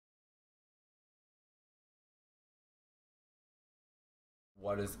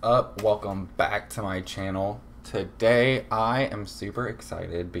What is up? Welcome back to my channel. Today I am super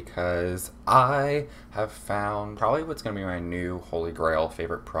excited because I have found probably what's going to be my new holy grail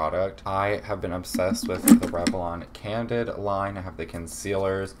favorite product. I have been obsessed with the Revlon Candid line. I have the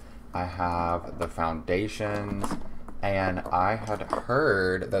concealers, I have the foundations, and I had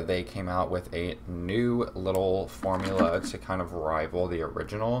heard that they came out with a new little formula to kind of rival the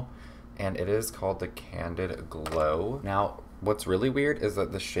original, and it is called the Candid Glow. Now, what's really weird is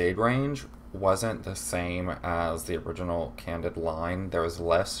that the shade range wasn't the same as the original Candid line. There was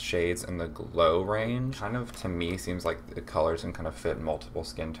less shades in the Glow range. Kind of, to me, seems like the colors can kind of fit multiple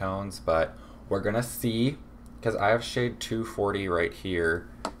skin tones, but we're gonna see, because I have shade 240 right here,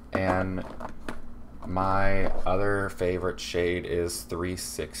 and my other favorite shade is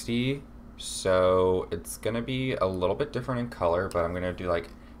 360, so it's gonna be a little bit different in color, but I'm gonna do like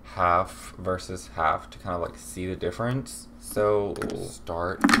half versus half to kind of like see the difference. So we'll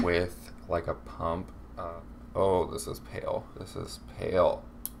start with like a pump. Oh, this is pale. This is pale.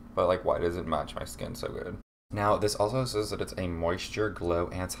 But like, why does it match my skin so good? Now, this also says that it's a Moisture Glow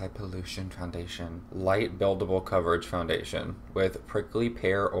Anti-Pollution Foundation. Light Buildable Coverage Foundation with prickly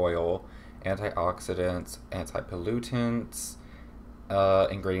pear oil, antioxidants, anti-pollutants,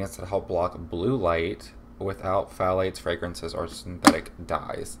 ingredients that help block blue light without phthalates, fragrances, or synthetic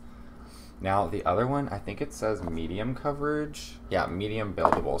dyes. Now, the other one, I think it says medium coverage. Yeah, medium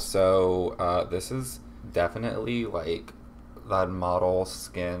buildable. So this is definitely like that model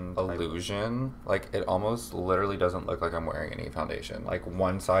skin illusion. Like, it almost literally doesn't look like I'm wearing any foundation. Like,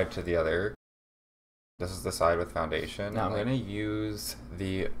 one side to the other. This is the side with foundation. Now I'm going to use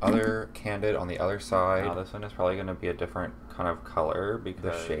the other Candid on the other side. Now this one is probably going to be a different kind of color because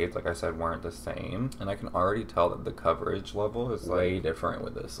the shades, like I said, weren't the same. And I can already tell that the coverage level is way different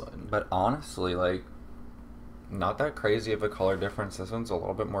with this one. But honestly, like, not that crazy of a color difference. This one's a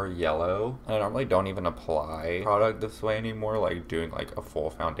little bit more yellow. And I normally don't even apply product this way anymore, like doing like a full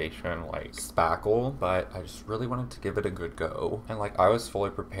foundation like spackle, but I just really wanted to give it a good go. And like, I was fully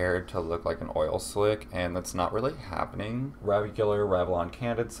prepared to look like an oil slick, and that's not really happening. Regular Revlon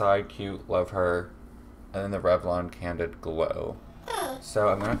Candid side, cute, love her. And then the Revlon Candid Glow. So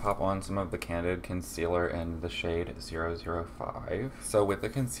I'm going to pop on some of the Candid concealer in the shade 005. So with the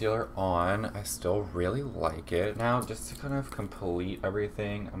concealer on, I still really like it. Now, just to kind of complete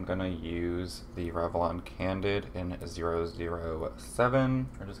everything, I'm going to use the Revlon Candid in 007.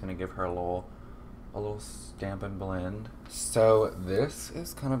 I'm just going to give her a little stamp and blend. So this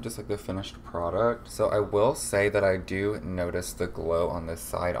is kind of just like the finished product. So I will say that I do notice the glow on this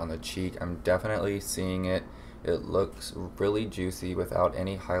side on the cheek. I'm definitely seeing it. It looks really juicy without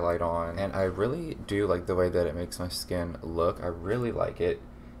any highlight on, and I really do like the way that it makes my skin look. I really like it.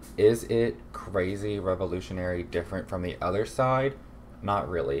 Is it crazy, revolutionary, different from the other side? Not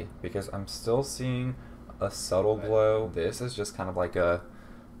really, because I'm still seeing a subtle glow. This is just kind of like a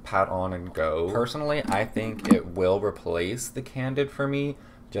pat on and go. Personally, I think it will replace the Candid for me,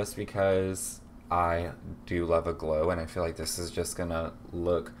 just because I do love a glow, and I feel like this is just gonna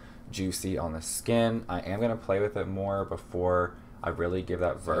look juicy on the skin. I am gonna play with it more before I really give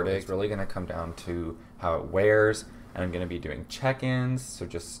that verdict. It's really gonna come down to how it wears, and I'm gonna be doing check-ins, so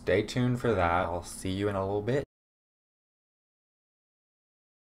just stay tuned for that. I'll see you in a little bit.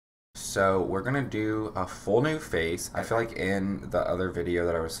 So we're gonna do a full new face. I feel like in the other video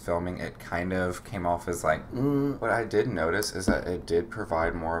that I was filming, it kind of came off as like, What I did notice is that it did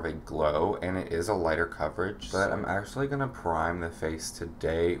provide more of a glow, and it is a lighter coverage. But I'm actually gonna prime the face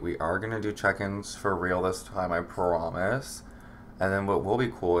today. We are gonna do check-ins for real this time, I promise. And then what will be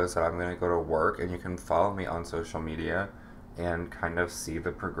cool is that I'm gonna go to work, and you can follow me on social media and kind of see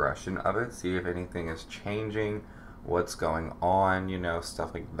the progression of it, see if anything is changing, what's going on, you know,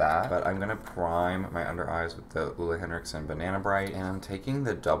 stuff like that. But I'm gonna prime my under eyes with the Ole Henriksen Banana Bright, and I'm taking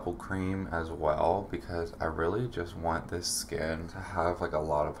the double cream as well because I really just want this skin to have like a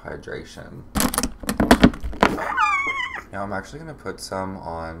lot of hydration. Now I'm actually gonna put some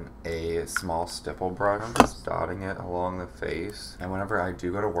on a small stipple brush. I'm just dotting it along the face. And whenever I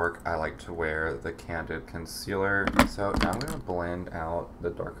do go to work, I like to wear the Candid concealer. So now I'm gonna blend out the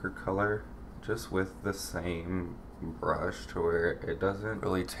darker color just with the same brush to where it doesn't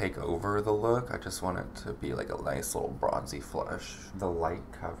really take over the look. I just want it to be like a nice little bronzy flush. The light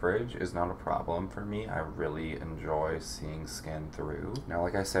coverage is not a problem for me. I really enjoy seeing skin through. Now,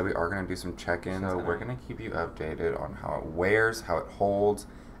 like I said, we are going to do some check-ins, so we're going to keep you updated on how it wears, how it holds,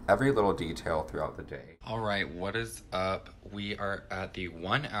 every little detail throughout the day. All right, what is up? We are at the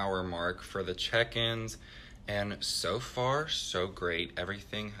 1 hour mark for the check-ins. And so far, so great.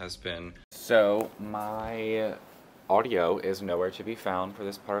 Everything has been... So, my audio is nowhere to be found for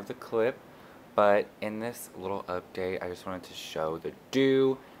this part of the clip, but in this little update, I just wanted to show the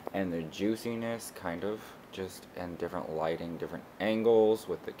dew and the juiciness kind of just in different lighting, different angles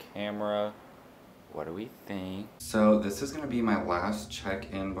with the camera. What do we think? So this is gonna be my last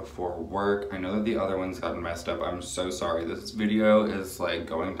check-in before work. I know that the other ones got messed up. I'm so sorry. This video is like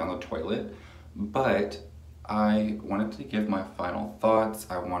going down the toilet, but I wanted to give my final thoughts.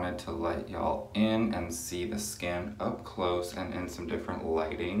 I wanted to let y'all in and see the skin up close and in some different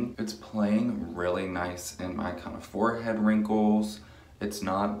lighting. It's playing really nice in my kind of forehead wrinkles. It's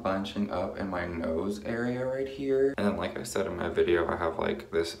not bunching up in my nose area right here. And then like I said in my video, I have like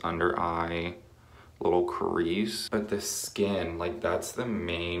this under eye little crease, but the skin, like that's the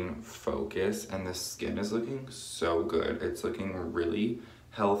main focus, and the skin is looking so good. It's looking really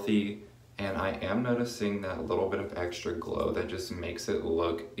healthy, and I am noticing that little bit of extra glow that just makes it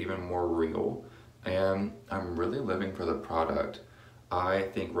look even more real, and I'm really living for the product. I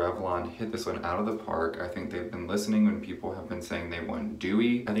think Revlon hit this one out of the park. I think they've been listening when people have been saying they want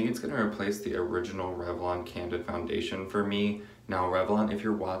dewy. I think it's gonna replace the original Revlon Candid foundation for me. Now Revlon, if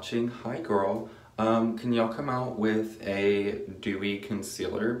you're watching, hi girl. Can y'all come out with a dewy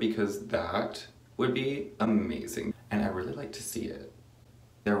concealer, because that would be amazing and I really like to see it.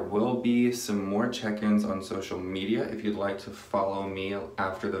 There will be some more check-ins on social media if you'd like to follow me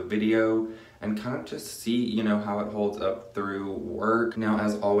after the video and kind of just see, you know, how it holds up through work. Now,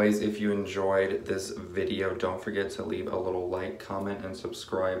 as always, if you enjoyed this video, don't forget to leave a little like, comment, and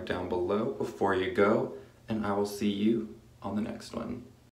subscribe down below before you go, and I will see you on the next one.